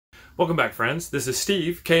Welcome back, friends. This is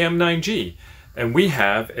Steve, MkII G, and we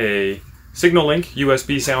have a SignaLink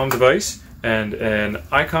USB sound device and an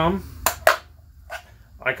Icom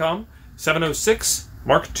IC-706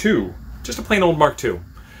 Mark II, just a plain old Mark II.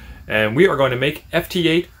 And we are going to make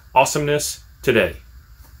FT8 awesomeness today.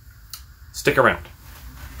 Stick around.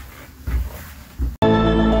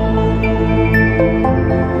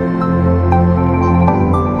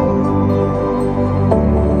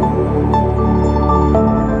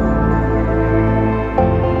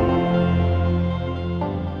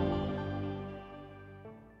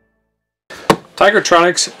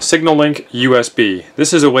 Tigertronics SignaLink USB.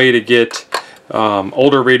 This is a way to get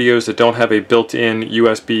older radios that don't have a built-in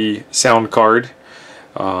USB sound card,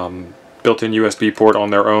 built-in USB port on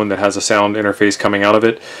their own that has a sound interface coming out of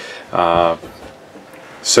it.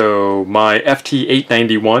 So my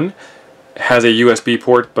FT891 has a USB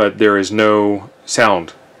port, but there is no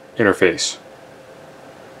sound interface.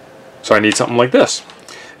 So I need something like this.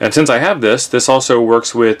 And since I have this, this also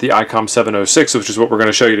works with the Icom 706, which is what we're going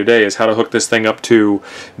to show you today, is how to hook this thing up to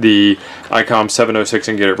the Icom 706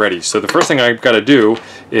 and get it ready. So the first thing I've got to do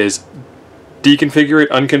is deconfigure it,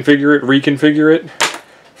 unconfigure it, reconfigure it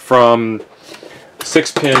from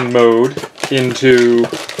 6-pin mode into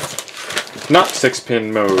not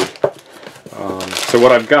 6-pin mode. So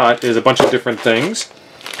what I've got is a bunch of different things.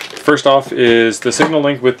 First off is the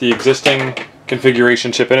SignaLink with the existing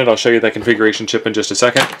configuration chip in it. I'll show you that configuration chip in just a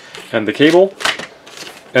second, and the cable.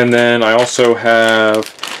 And then I also have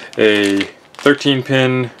a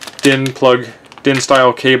 13-pin DIN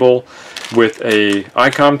style cable with a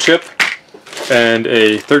Icom chip and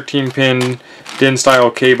a 13-pin DIN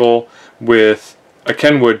style cable with a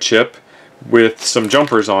Kenwood chip with some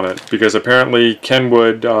jumpers on it, because apparently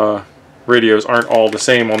Kenwood radios aren't all the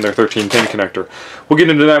same on their 13-pin connector. We'll get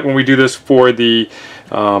into that when we do this for the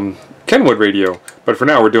Kenwood radio, but for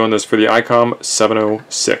now we're doing this for the Icom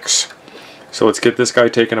 706. So let's get this guy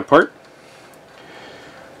taken apart.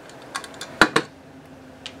 A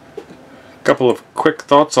couple of quick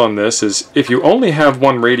thoughts on this is, if you only have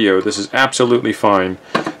one radio, this is absolutely fine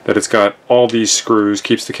that it's got all these screws,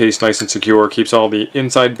 keeps the case nice and secure, keeps all the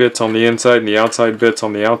inside bits on the inside and the outside bits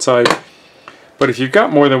on the outside. But if you've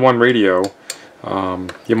got more than one radio,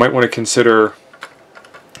 you might want to consider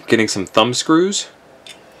getting some thumb screws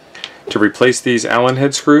to replace these Allen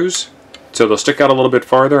head screws, so they'll stick out a little bit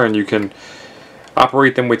farther and you can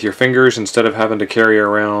operate them with your fingers instead of having to carry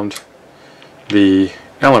around the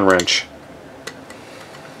Allen wrench.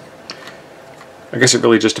 I guess it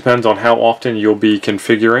really just depends on how often you'll be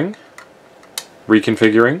reconfiguring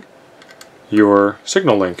your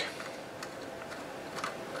SignaLink.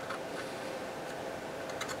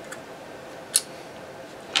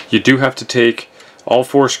 You do have to take all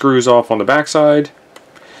 4 screws off on the back side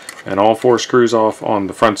and all 4 screws off on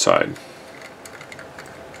the front side.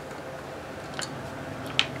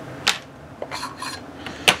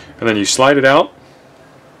 And then you slide it out.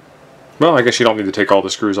 Well, I guess you don't need to take all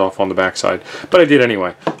the screws off on the back side, but I did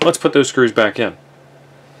anyway. Let's put those screws back in.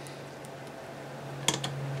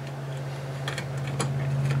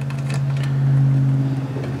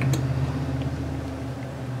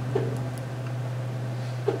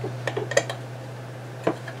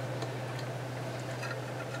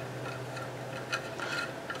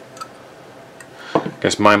 I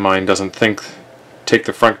guess my mind doesn't take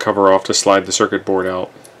the front cover off to slide the circuit board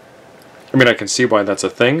out. I mean, I can see why that's a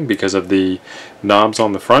thing because of the knobs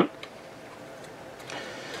on the front.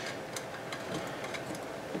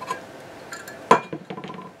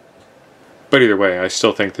 But either way, I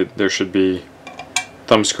still think that there should be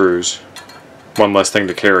thumb screws. One less thing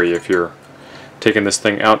to carry if you're taking this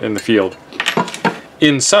thing out in the field.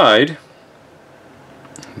 Inside,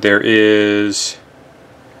 there is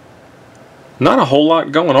not a whole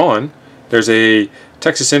lot going on. There's a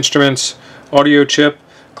Texas Instruments audio chip,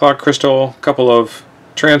 clock crystal, a couple of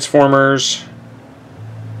transformers,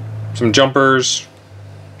 some jumpers.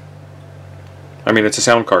 I mean, it's a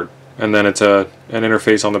sound card, and then it's an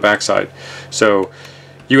interface on the back side. So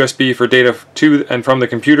USB for data to and from the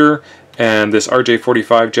computer, and this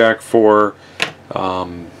RJ45 jack for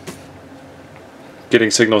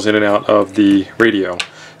getting signals in and out of the radio.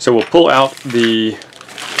 So we'll pull out the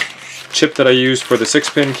chip that I use for the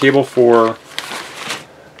 6-pin cable for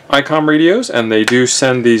Icom radios, and they do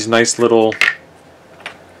send these nice little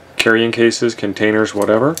carrying cases, containers,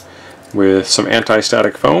 whatever, with some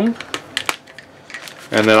anti-static foam.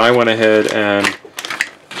 And then I went ahead and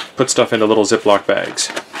put stuff into little Ziploc bags.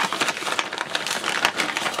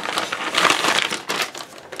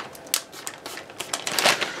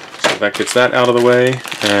 So that gets that out of the way,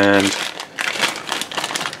 and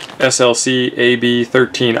SLC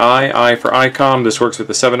AB13I, I for Icom. This works with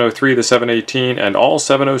the 703, the 718, and all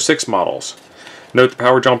 706 models. Note the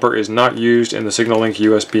power jumper is not used in the SignaLink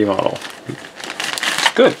USB model.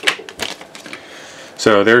 Good.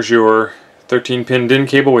 So there's your 13-pin DIN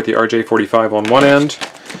cable with the RJ45 on one end.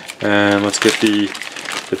 And let's get the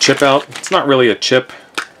chip out. It's not really a chip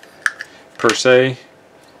per se.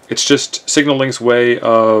 It's just SignaLink's way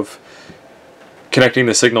of connecting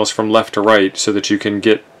the signals from left to right so that you can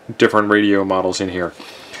get different radio models in here.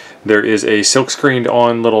 There is a silk screened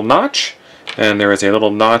on little notch, and there is a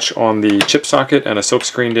little notch on the chip socket and a silk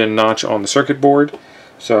screened in notch on the circuit board.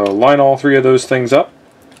 So line all three of those things up.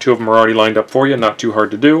 Two of them are already lined up for you, not too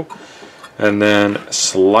hard to do. And then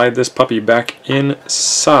slide this puppy back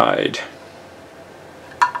inside.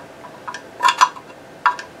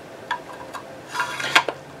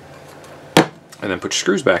 And then put your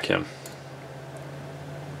screws back in.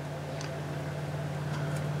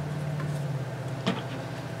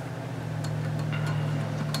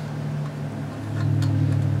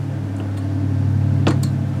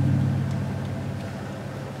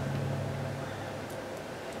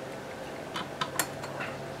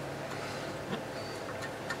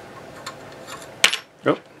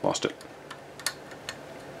 Oh, lost it.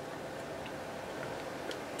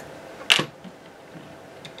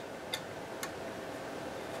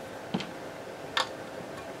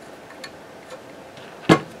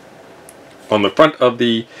 On the front of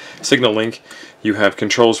the SignaLink, you have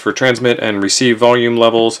controls for transmit and receive volume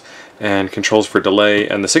levels and controls for delay,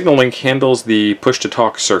 and the SignaLink handles the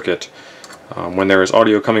push-to-talk circuit. When there is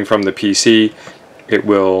audio coming from the PC, it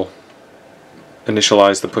will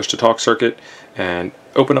initialize the push-to-talk circuit and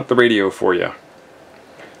open up the radio for you.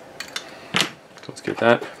 So let's get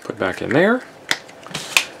that put back in there,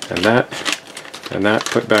 and that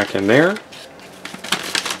put back in there.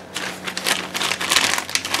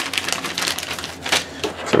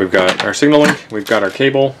 So we've got our SignaLink, we've got our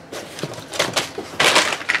cable,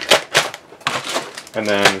 and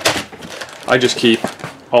then I just keep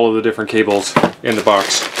all of the different cables in the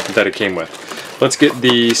box that it came with. Let's get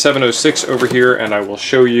the 706 over here, and I will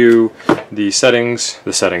show you the settings,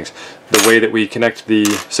 the way that we connect the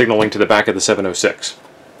SignaLink to the back of the 706.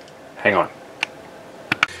 Hang on.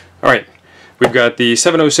 Alright, we've got the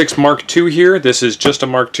 706 Mark II here. This is just a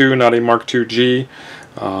Mark II, not a Mark II G,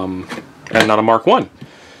 and not a Mark I.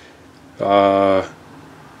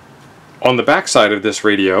 On the back side of this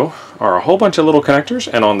radio are a whole bunch of little connectors,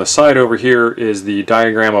 and on the side over here is the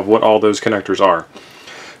diagram of what all those connectors are.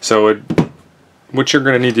 So what you're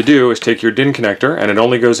going to need to do is take your DIN connector, and it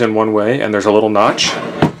only goes in one way, and there's a little notch,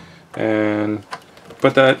 and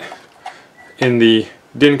put that in the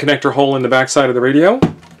DIN connector hole in the back side of the radio,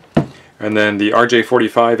 and then the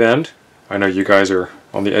RJ45 end. I know you guys are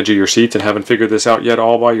on the edge of your seats and haven't figured this out yet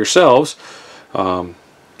all by yourselves.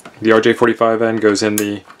 The RJ45 end goes in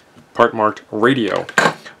the part marked radio.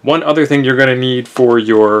 One other thing you're going to need for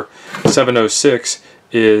your 706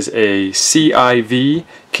 is a CIV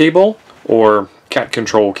cable or cat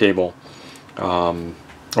control cable, or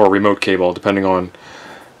remote cable, depending on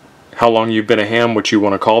how long you've been a ham, what you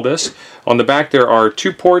want to call this. On the back there are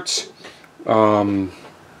two ports, and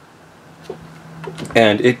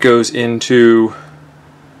it goes into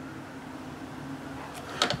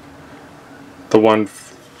the one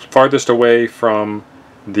farthest away from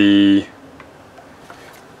the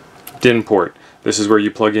DIN port. This is where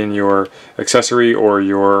you plug in your accessory, or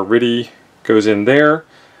your RIDI goes in there,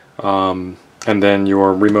 and then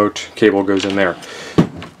your remote cable goes in there.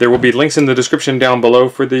 There will be links in the description down below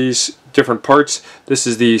for these different parts. This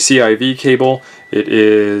is the CIV cable. It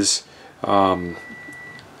is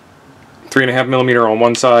 3.5mm on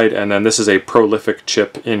one side, and then this is a prolific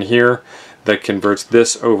chip in here that converts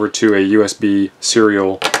this over to a USB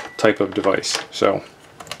serial type of device. So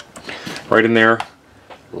right in there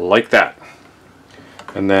like that.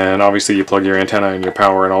 And then obviously you plug your antenna and your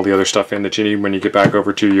power and all the other stuff in that you need when you get back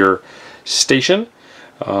over to your station.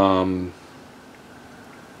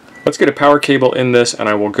 Let's get a power cable in this, and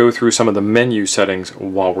I will go through some of the menu settings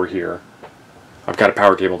while we're here. I've got a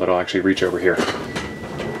power cable that'll actually reach over here,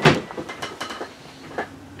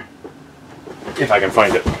 if I can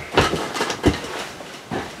find it.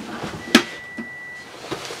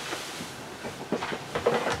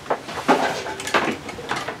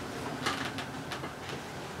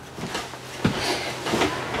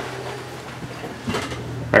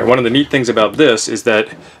 Alright, one of the neat things about this is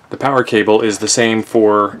that the power cable is the same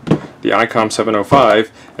for the Icom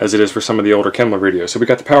 705 as it is for some of the older Kemmler radios. So we've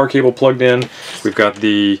got the power cable plugged in, we've got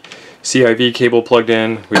the CIV cable plugged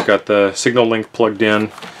in, we've got the SignaLink plugged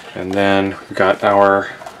in, and then we've got our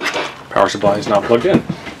power supplies now plugged in.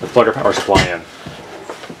 Let's plug our power supply in.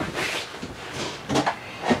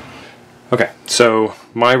 Okay, so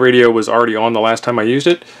my radio was already on the last time I used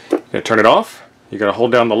it. You're gonna turn it off. You're gonna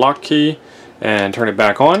hold down the lock key and turn it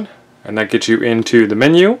back on, and that gets you into the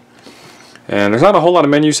menu. And there's not a whole lot of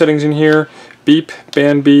menu settings in here. Beep,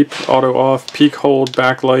 band beep, auto off, peak hold,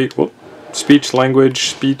 backlight, whoop, speech language,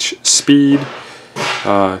 speech speed,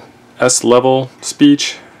 S level,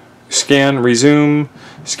 speech, scan, resume,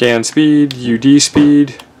 scan speed, UD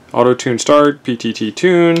speed, auto tune start, PTT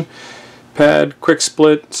tune, pad, quick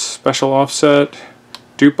split, special offset,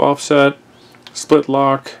 dupe offset, split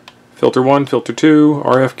lock, filter 1, filter 2,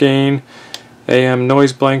 RF gain, AM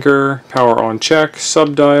noise blanker, power on check,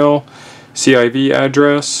 subdial, CIV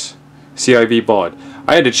address, CIV baud.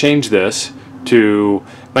 I had to change this to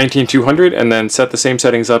 19200 and then set the same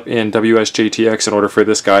settings up in wsjt-x in order for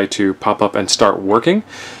this guy to pop up and start working.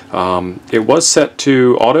 It was set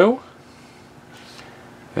to auto,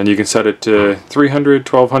 and you can set it to 300,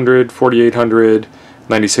 1200, 4800,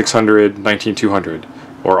 9600, 19200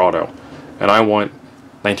 or auto. And I want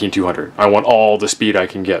 19200. I want all the speed I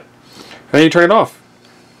can get. And then you turn it off.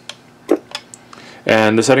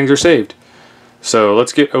 And the settings are saved. So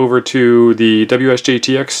let's get over to the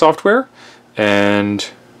wsjt-x software and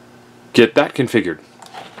get that configured.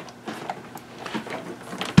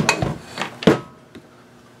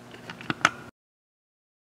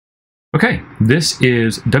 Okay, this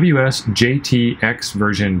is wsjt-x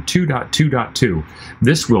version 2.2.2.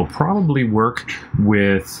 This will probably work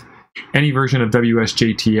with any version of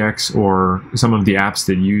wsjt-x or some of the apps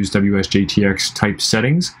that use wsjt-x type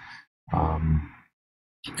settings.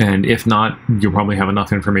 And if not, you'll probably have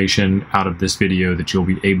enough information out of this video that you'll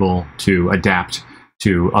be able to adapt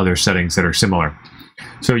to other settings that are similar.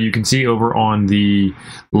 So you can see over on the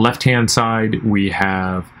left-hand side, we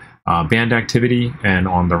have band activity, and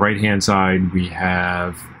on the right-hand side, we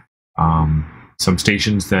have some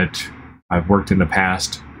stations that I've worked in the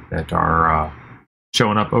past that are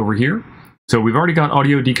showing up over here. So we've already got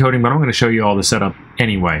audio decoding, but I'm going to show you all the setup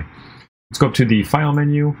anyway. Let's go up to the File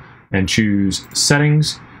menu and choose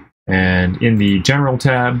Settings, and in the General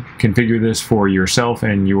tab, configure this for yourself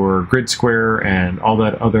and your grid square and all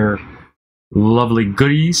that other lovely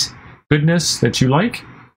goodness that you like.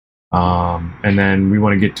 And then we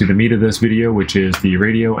want to get to the meat of this video, which is the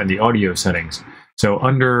radio and the audio settings. So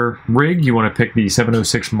under Rig, you want to pick the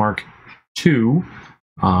 706 Mark II,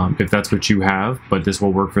 if that's what you have, but this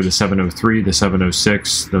will work for the 703, the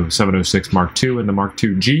 706, the 706 Mark II, and the Mark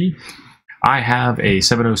II G. I have a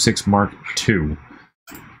 706 Mark II.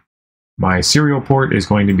 My serial port is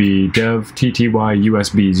going to be dev TTY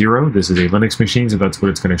USB 0. This is a Linux machine, so that's what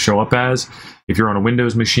it's going to show up as. If you're on a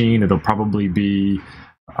Windows machine, it'll probably be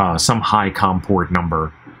some high COM port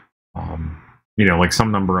number. You know, like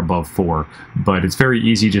some number above 4. But it's very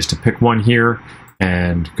easy just to pick one here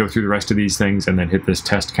and go through the rest of these things and then hit this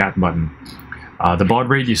test cat button. The baud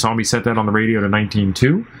rate, you saw me set that on the radio to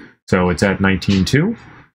 19.2, so it's at 19.2.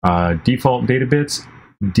 Default data bits,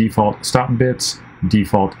 default stop bits,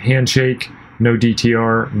 default handshake, no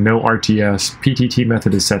DTR, no RTS, PTT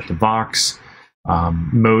method is set to Vox,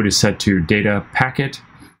 mode is set to data packet,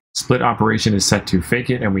 split operation is set to fake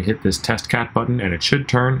it, and we hit this test cat button and it should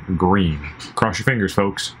turn green. Cross your fingers,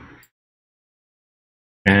 folks.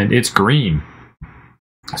 And it's green.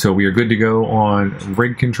 So we are good to go on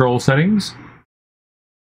rig control settings.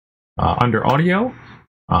 Under audio,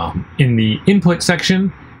 in the input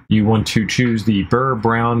section, you want to choose the Burr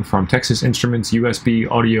Brown from Texas Instruments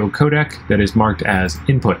USB audio codec that is marked as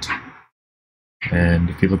input. And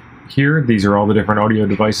if you look here, these are all the different audio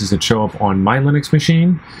devices that show up on my Linux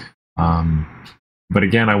machine. But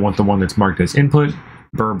again, I want the one that's marked as input,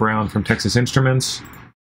 Burr Brown from Texas Instruments.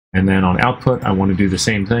 And then on output, I want to do the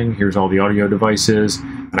same thing. Here's all the audio devices,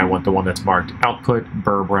 and I want the one that's marked output,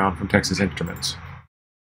 Burr Brown from Texas Instruments.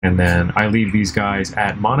 And then I leave these guys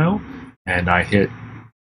at mono, and I hit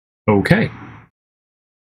OK.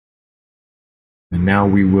 And now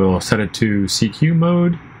we will set it to CQ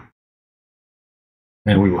mode,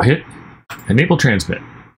 and we will hit Enable Transmit.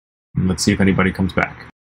 And let's see if anybody comes back.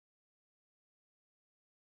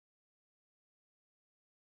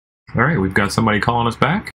 All right, we've got somebody calling us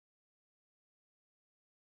back.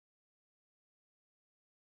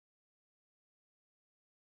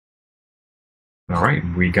 All right,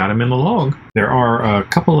 we got him in the log. There are a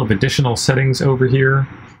couple of additional settings over here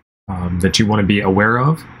that you want to be aware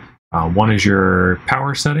of. One is your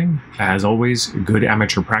power setting. As always, good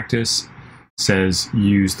amateur practice says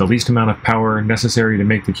use the least amount of power necessary to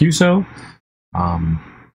make the QSO.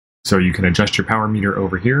 So you can adjust your power meter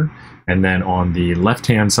over here. And then on the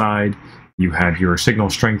left-hand side, you have your signal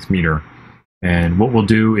strength meter. And what we'll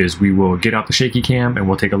do is we will get out the shaky cam and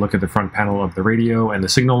we'll take a look at the front panel of the radio and the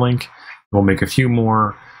SignaLink. We'll make a few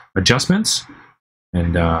more adjustments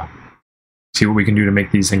and see what we can do to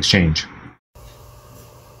make these things change.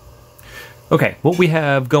 Okay, what we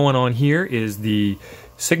have going on here is the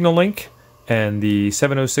SignaLink and the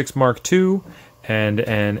 706 Mark II and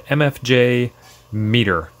an MFJ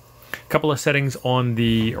meter. A couple of settings on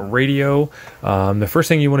the radio. The first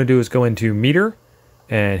thing you want to do is go into meter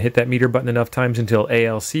and hit that meter button enough times until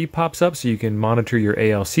ALC pops up so you can monitor your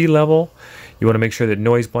ALC level. You want to make sure that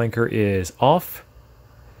noise blanker is off.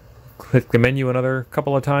 Click the menu another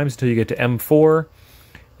couple of times until you get to M4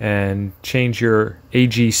 and change your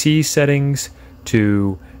AGC settings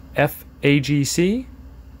to FAGC.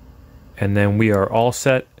 And then we are all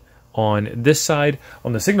set on this side.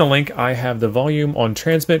 On the SignaLink, I have the volume on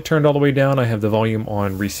transmit turned all the way down. I have the volume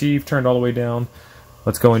on receive turned all the way down.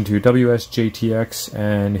 Let's go into wsjt-x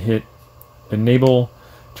and hit enable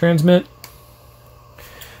transmit.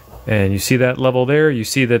 And you see that level there. You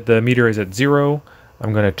see that the meter is at 0.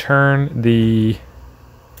 I'm going to turn the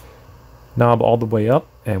knob all the way up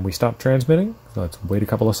and we stop transmitting. So let's wait a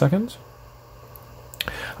couple of seconds.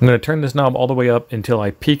 I'm going to turn this knob all the way up until I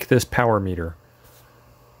peak this power meter,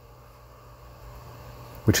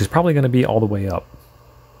 which is probably going to be all the way up.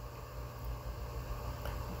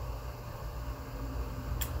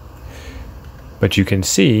 But you can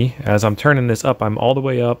see, as I'm turning this up, I'm all the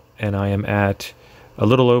way up, and I am at a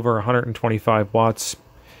little over 125 watts,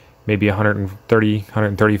 maybe 130,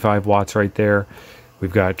 135 watts right there.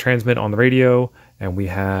 We've got transmit on the radio, and we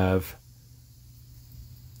have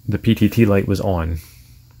the PTT light was on.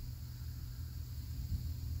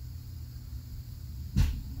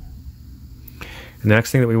 And the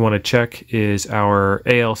next thing that we want to check is our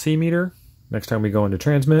ALC meter next time we go into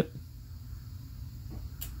transmit.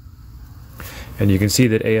 And you can see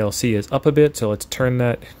that ALC is up a bit, so let's turn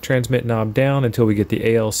that transmit knob down until we get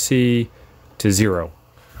the ALC to 0.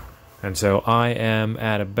 And so I am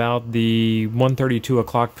at about the 1:32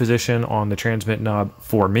 o'clock position on the transmit knob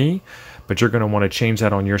for me, but you're going to want to change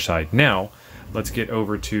that on your side. Now, let's get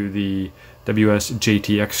over to the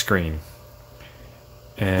wsjt-x screen.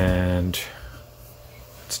 And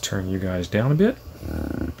let's turn you guys down a bit.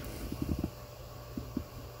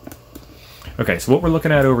 Okay, so what we're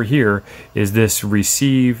looking at over here is this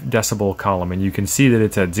receive decibel column, and you can see that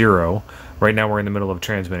it's at 0. Right now we're in the middle of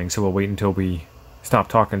transmitting, so we'll wait until we stop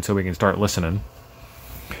talking so we can start listening.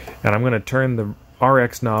 And I'm going to turn the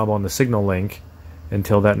RX knob on the SignaLink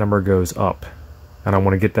until that number goes up. And I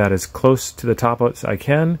want to get that as close to the top as I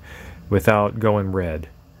can without going red.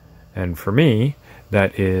 And for me,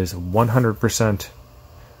 that is 100%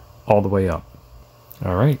 all the way up.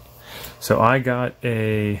 All right, so I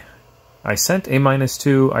sent a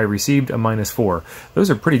 -2, I received a -4.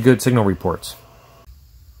 Those are pretty good signal reports.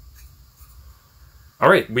 All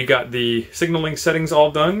right, we got the SignaLink settings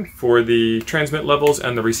all done for the transmit levels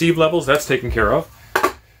and the receive levels. That's taken care of.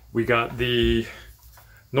 We got the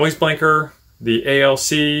noise blanker, the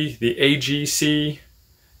ALC, the AGC,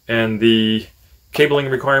 and the cabling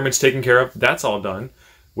requirements taken care of. That's all done.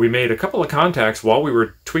 We made a couple of contacts while we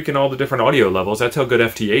were tweaking all the different audio levels. That's how good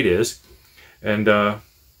FT8 is. And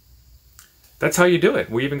that's how you do it.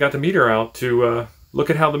 We even got the meter out to look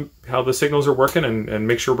at how the signals are working and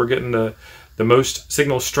make sure we're getting the most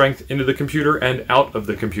signal strength into the computer and out of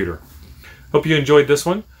the computer. Hope you enjoyed this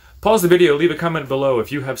one. Pause the video, leave a comment below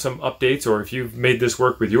if you have some updates or if you've made this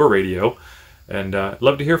work with your radio, and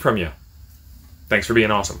love to hear from you. Thanks for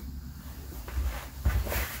being awesome.